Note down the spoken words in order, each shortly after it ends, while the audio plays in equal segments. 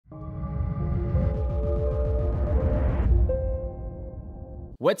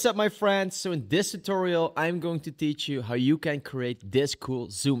What's up, my friends? So in this tutorial, I'm going to teach you how you can create this cool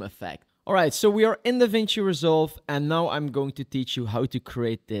zoom effect. Alright, so we are in DaVinci Resolve and now I'm going to teach you how to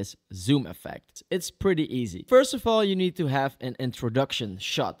create this zoom effect. It's pretty easy. First of all, you need to have an introduction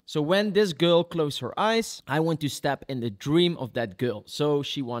shot. So when this girl closed her eyes, I want to step in the dream of that girl. So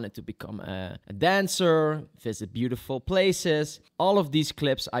she wanted to become a dancer, visit beautiful places. All of these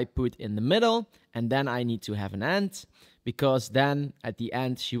clips I put in the middle, and then I need to have an end, because then at the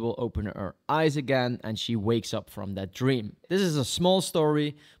end she will open her eyes again and she wakes up from that dream. This is a small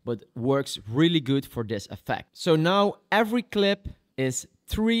story, but works really good for this effect. So now every clip is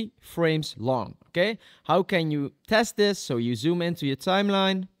 3 frames long, okay? How can you test this? So you zoom into your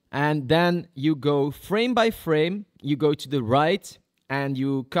timeline and then you go frame by frame, you go to the right and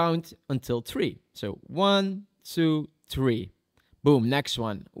you count until 3. So 1, 2, 3. Boom, next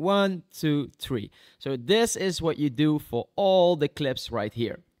one. 1, 2, 3. So this is what you do for all the clips right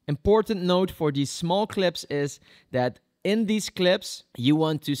here. Important note for these small clips is that in these clips, you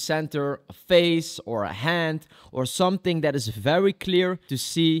want to center a face or a hand or something that is very clear to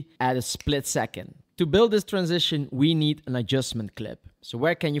see at a split second. To build this transition, we need an adjustment clip. So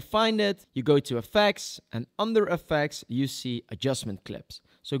where can you find it? You go to Effects, and under Effects, you see Adjustment Clips.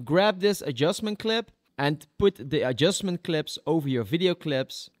 So grab this adjustment clip and put the adjustment clips over your video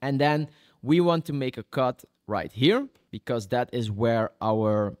clips. And then we want to make a cut right here, because that is where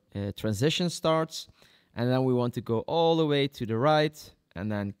our transition starts. And then we want to go all the way to the right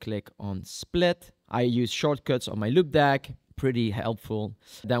and then click on split. I use shortcuts on my loop deck, pretty helpful.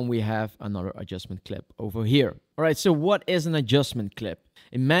 Then we have another adjustment clip over here. All right, so what is an adjustment clip?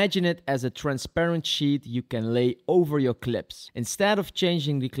 Imagine it as a transparent sheet you can lay over your clips. Instead of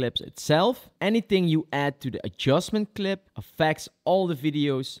changing the clips itself, anything you add to the adjustment clip affects all the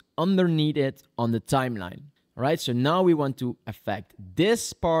videos underneath it on the timeline. All right, so now we want to affect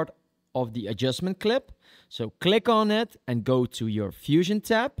this part of the adjustment clip. So click on it and go to your Fusion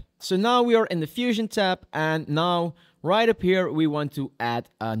tab. So now we are in the Fusion tab, and now right up here we want to add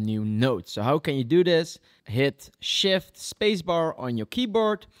a new node. So how can you do this? Hit Shift Spacebar on your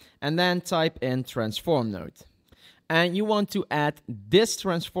keyboard and then type in transform node. And you want to add this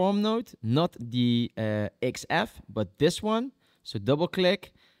transform node, not the XF, but this one. So double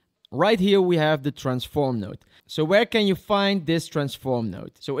click. Right here we have the transform node. So where can you find this transform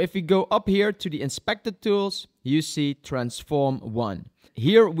node? So if we go up here to the inspector tools, you see transform 1.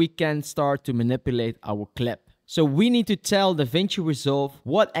 Here we can start to manipulate our clip. So we need to tell DaVinci Resolve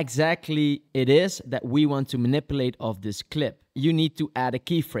what exactly it is that we want to manipulate of this clip. You need to add a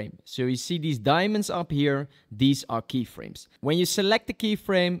keyframe. So you see these diamonds up here, these are keyframes. When you select the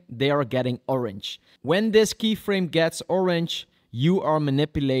keyframe, they are getting orange. When this keyframe gets orange, you are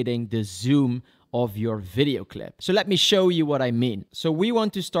manipulating the zoom of your video clip. So let me show you what I mean. So we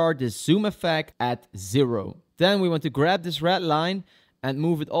want to start this zoom effect at 0. Then we want to grab this red line and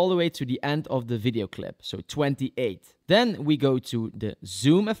move it all the way to the end of the video clip, so 28. Then we go to the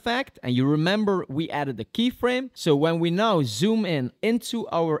zoom effect, and you remember we added a keyframe. So when we now zoom in into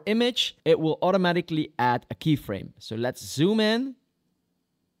our image, it will automatically add a keyframe. So let's zoom in.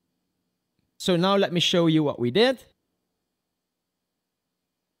 So now let me show you what we did.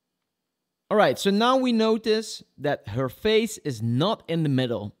 All right, so now we notice that her face is not in the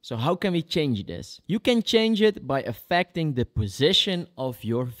middle. So how can we change this? You can change it by affecting the position of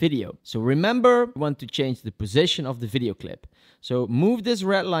your video. So remember, we want to change the position of the video clip. So move this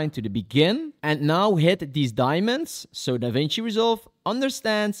red line to the begin and now hit these diamonds. So DaVinci Resolve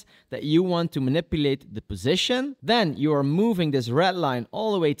understands that you want to manipulate the position. Then you are moving this red line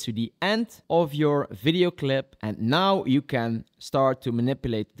all the way to the end of your video clip. And now you can start to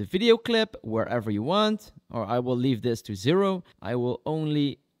manipulate the video clip wherever you want. Or I will leave this to 0. I will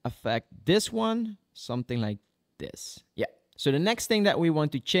only affect this one, something like this. Yeah. So the next thing that we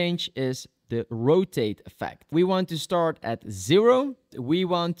want to change is the rotate effect. We want to start at 0. We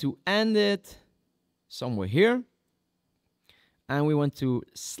want to end it somewhere here. And we want to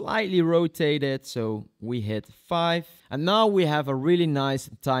slightly rotate it. So we hit 5. And now we have a really nice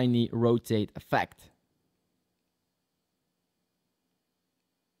tiny rotate effect.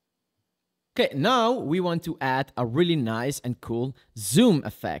 Okay, now we want to add a really nice and cool zoom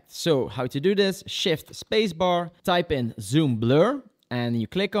effect. So how to do this? Shift Spacebar, type in zoom blur, and you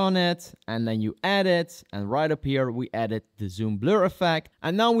click on it, and then you add it, and right up here we added the zoom blur effect.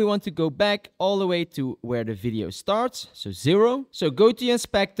 And now we want to go back all the way to where the video starts, so 0. So go to your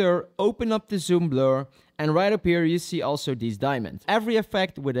inspector, open up the zoom blur, and right up here you see also these diamonds. Every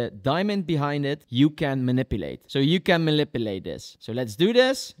effect with a diamond behind it you can manipulate. So you can manipulate this. So let's do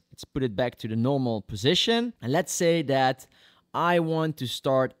this. Let's put it back to the normal position. And let's say that I want to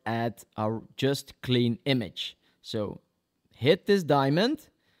start at our just clean image. So hit this diamond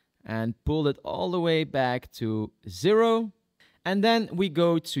and pull it all the way back to 0. And then we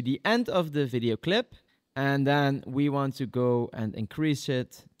go to the end of the video clip. And then we want to go and increase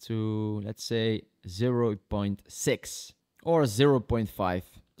it to, let's say, 0.6 or 0.5.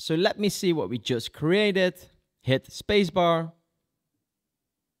 So let me see what we just created. Hit spacebar.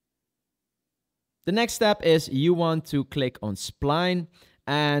 The next step is you want to click on spline,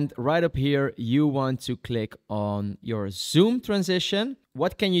 and right up here you want to click on your zoom transition.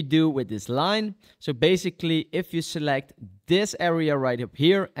 What can you do with this line? So basically, if you select this area right up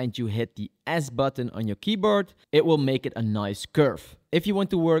here and you hit the S button on your keyboard, it will make it a nice curve. If you want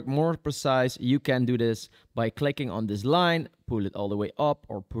to work more precise, you can do this by clicking on this line, pull it all the way up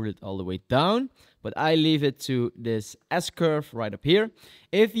or pull it all the way down. But I leave it to this S curve right up here.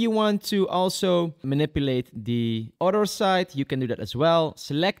 If you want to also manipulate the other side, you can do that as well.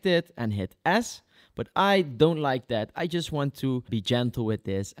 Select it and hit S. But I don't like that. I just want to be gentle with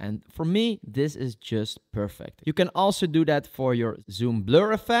this. And for me, this is just perfect. You can also do that for your zoom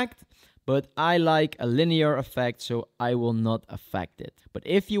blur effect. But I like a linear effect, so I will not affect it. But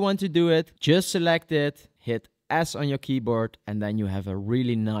if you want to do it, just select it, hit S on your keyboard, and then you have a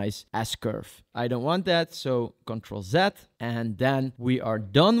really nice S curve. I don't want that, so Ctrl Z. And then we are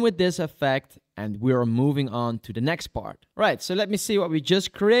done with this effect, and we are moving on to the next part. Right, so let me see what we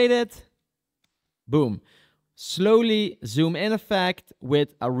just created. Boom. Slowly zoom in effect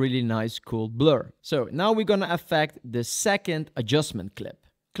with a really nice cool blur. So now we're gonna affect the second adjustment clip.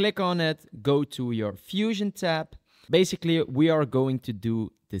 Click on it, go to your Fusion tab. Basically, we are going to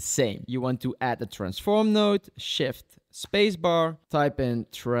do the same. You want to add a transform node, shift spacebar, type in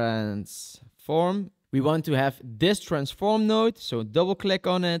transform. We want to have this transform node, so double click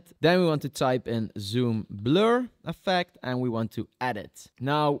on it. Then we want to type in zoom blur effect and we want to add it.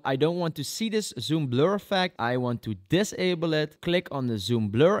 Now, I don't want to see this zoom blur effect. I want to disable it. Click on the zoom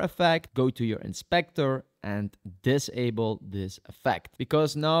blur effect, go to your inspector and disable this effect.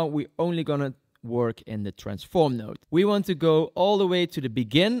 Because now we're only gonna work in the transform node. We want to go all the way to the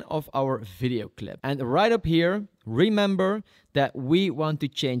begin of our video clip. And right up here, remember that we want to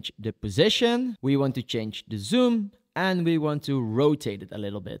change the position, we want to change the zoom, and we want to rotate it a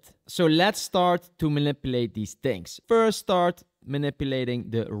little bit. So let's start to manipulate these things. First, start manipulating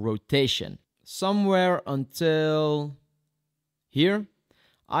the rotation. Somewhere until here,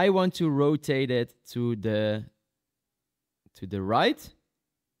 I want to rotate it to the right.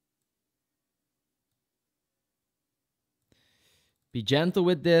 Be gentle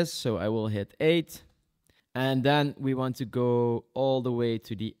with this, so I will hit 8. And then we want to go all the way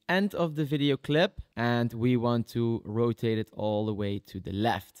to the end of the video clip. And we want to rotate it all the way to the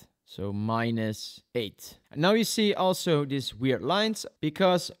left. So -8. And now you see also these weird lines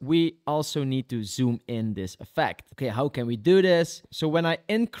because we also need to zoom in this effect. Okay, how can we do this? So when I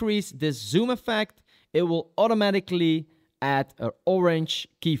increase this zoom effect, it will automatically add an orange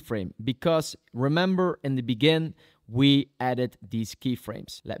keyframe. Because remember in the beginning, we added these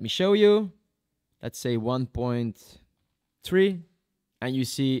keyframes. Let me show you. Let's say 1.3. And you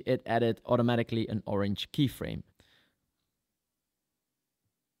see it added automatically an orange keyframe.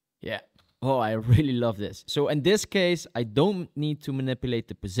 Yeah. Oh, I really love this. So in this case, I don't need to manipulate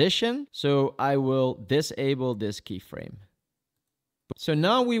the position. So I will disable this keyframe. So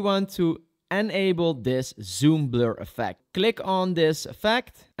now we want to enable this zoom blur effect. Click on this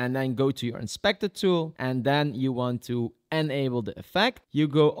effect and then go to your inspector tool. And then you want to enable the effect. You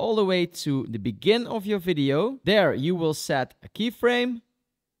go all the way to the begin of your video. There you will set a keyframe.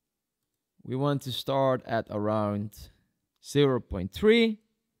 We want to start at around 0.3.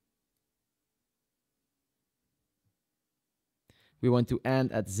 We want to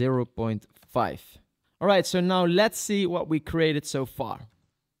end at 0.5. All right, so now let's see what we created so far.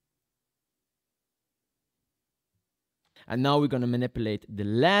 And now we're going to manipulate the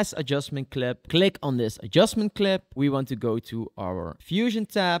last adjustment clip. Click on this adjustment clip. We want to go to our Fusion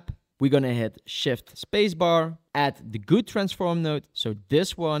tab. We're going to hit Shift Spacebar, add the good transform node. So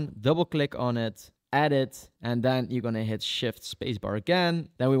this one, double click on it, add it, and then you're going to hit Shift Spacebar again.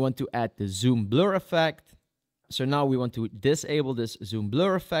 Then we want to add the zoom blur effect. So now we want to disable this zoom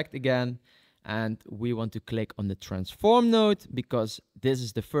blur effect again. And we want to click on the transform node because this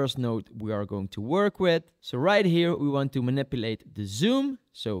is the first node we are going to work with. So right here, we want to manipulate the zoom.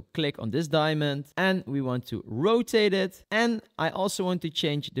 So click on this diamond and we want to rotate it. And I also want to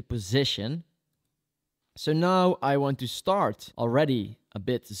change the position. So now I want to start already a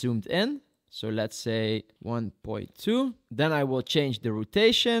bit zoomed in. So let's say 1.2. Then I will change the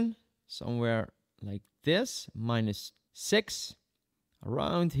rotation somewhere like this, 6.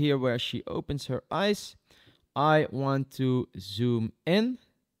 Around here where she opens her eyes, I want to zoom in.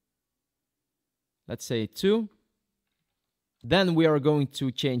 Let's say 2. Then we are going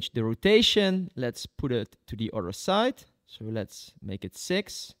to change the rotation. Let's put it to the other side. So let's make it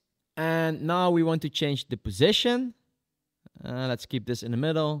 6. And now we want to change the position. Let's keep this in the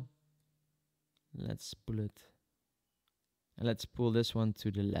middle. Let's pull it. And let's pull this one to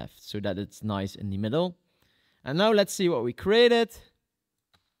the left so that it's nice in the middle. And now let's see what we created.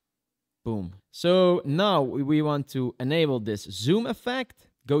 Boom. So now we want to enable this zoom effect.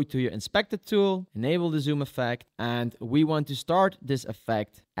 Go to your inspector tool, enable the zoom effect, and we want to start this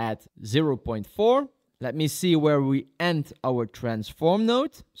effect at 0.4. Let me see where we end our transform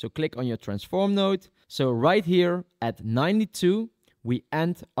node. So click on your transform node. So right here at 92, we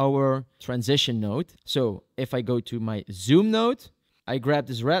end our transition node. So if I go to my zoom node, I grab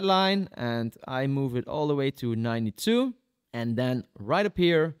this red line and I move it all the way to 92. And then right up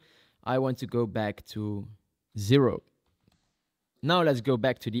here, I want to go back to 0. Now let's go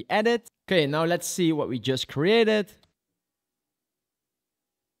back to the edit. Okay, now let's see what we just created.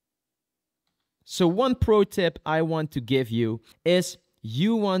 So one pro tip I want to give you is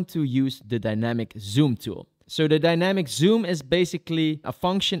you want to use the dynamic zoom tool. So the dynamic zoom is basically a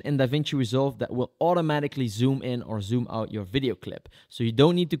function in DaVinci Resolve that will automatically zoom in or zoom out your video clip. So you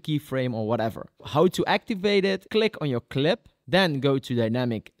don't need to keyframe or whatever. How to activate it? Click on your clip. Then go to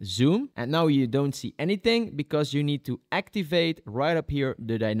dynamic zoom, and now you don't see anything because you need to activate right up here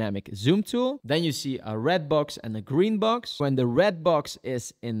the dynamic zoom tool. Then you see a red box and a green box. When the red box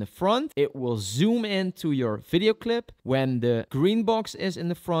is in the front, it will zoom into your video clip. When the green box is in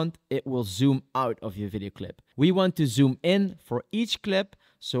the front, it will zoom out of your video clip. We want to zoom in for each clip,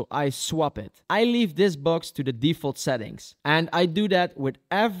 so I swap it. I leave this box to the default settings, and I do that with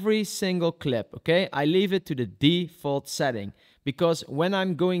every single clip, okay? I leave it to the default setting because when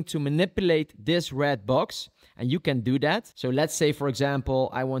I'm going to manipulate this red box, and you can do that. So let's say, for example,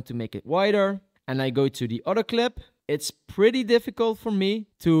 I want to make it wider, and I go to the other clip. It's pretty difficult for me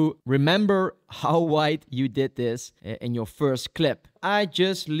to remember how wide you did this in your first clip. I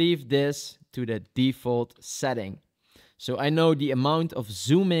just leave this to the default setting. So I know the amount of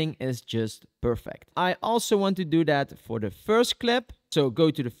zooming is just perfect. I also want to do that for the first clip. So go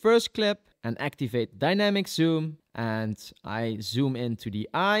to the first clip and activate dynamic zoom. And I zoom into the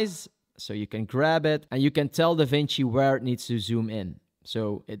eyes so you can grab it. And you can tell DaVinci where it needs to zoom in.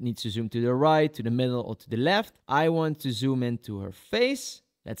 So it needs to zoom to the right, to the middle, or to the left. I want to zoom into her face.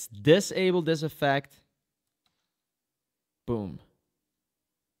 Let's disable this effect. Boom.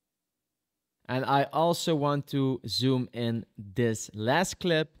 And I also want to zoom in this last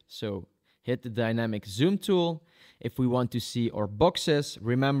clip. So hit the dynamic zoom tool. If we want to see our boxes,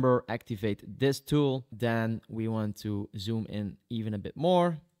 remember, activate this tool. Then we want to zoom in even a bit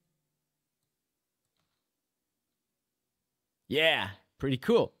more. Yeah, pretty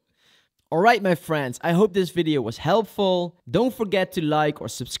cool. All right, my friends, I hope this video was helpful. Don't forget to like or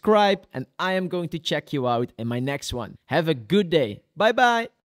subscribe, and I am going to check you out in my next one. Have a good day. Bye-bye.